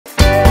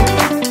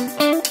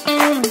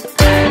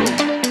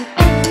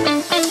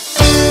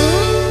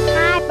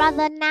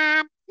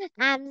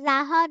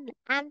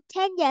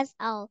10 years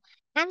old.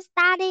 I'm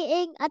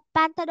studying at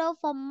Pantado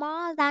for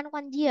more than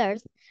 1 year.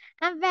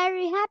 I'm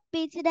very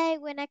happy today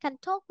when I can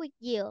talk with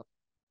you.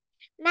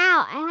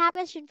 Now, I have a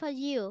question for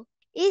you.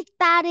 Is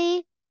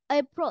study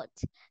a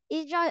project?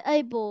 Is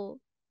enjoyable?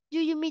 Do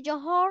you miss your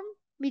home?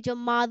 Miss your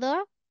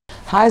mother?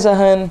 Hi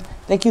Zahan,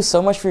 thank you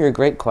so much for your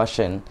great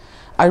question.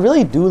 I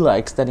really do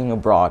like studying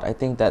abroad. I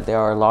think that there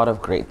are a lot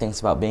of great things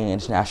about being an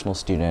international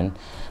student.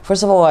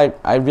 First of all,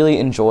 I really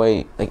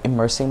enjoy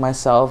immersing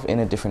myself in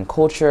a different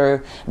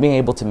culture, being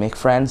able to make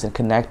friends and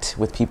connect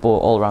with people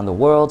all around the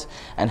world,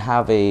 and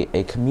have a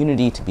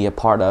community to be a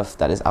part of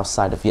that is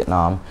outside of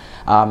Vietnam.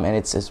 And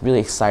it's really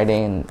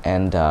exciting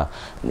and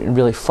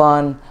really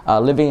fun.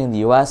 Living in the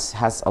US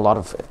has a lot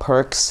of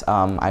perks.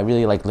 I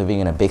really like living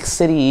in a big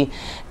city,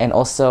 and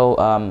also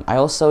I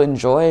also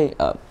enjoy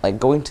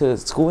going to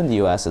school in the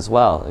US as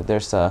well.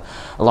 There's a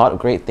lot of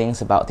great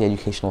things about the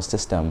educational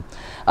system.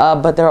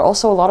 But there are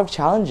also a lot of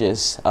challenges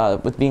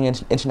with being an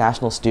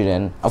international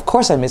student. Of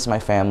course I miss my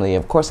family,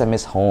 of course I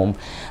miss home,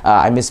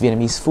 I miss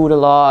Vietnamese food a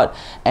lot,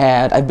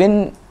 and I've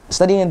been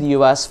studying in the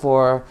US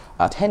for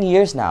 10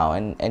 years now,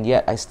 and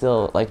yet I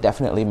still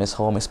definitely miss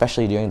home,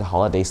 especially during the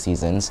holiday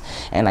seasons,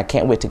 and I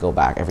can't wait to go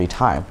back every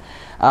time.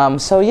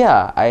 So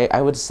yeah,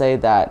 I would say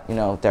that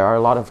there are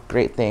a lot of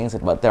great things,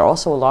 but there are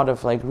also a lot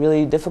of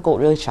really difficult,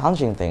 really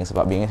challenging things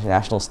about being an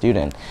international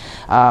student.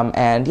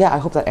 And yeah, I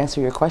hope that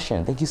answered your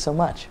question. Thank you so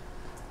much.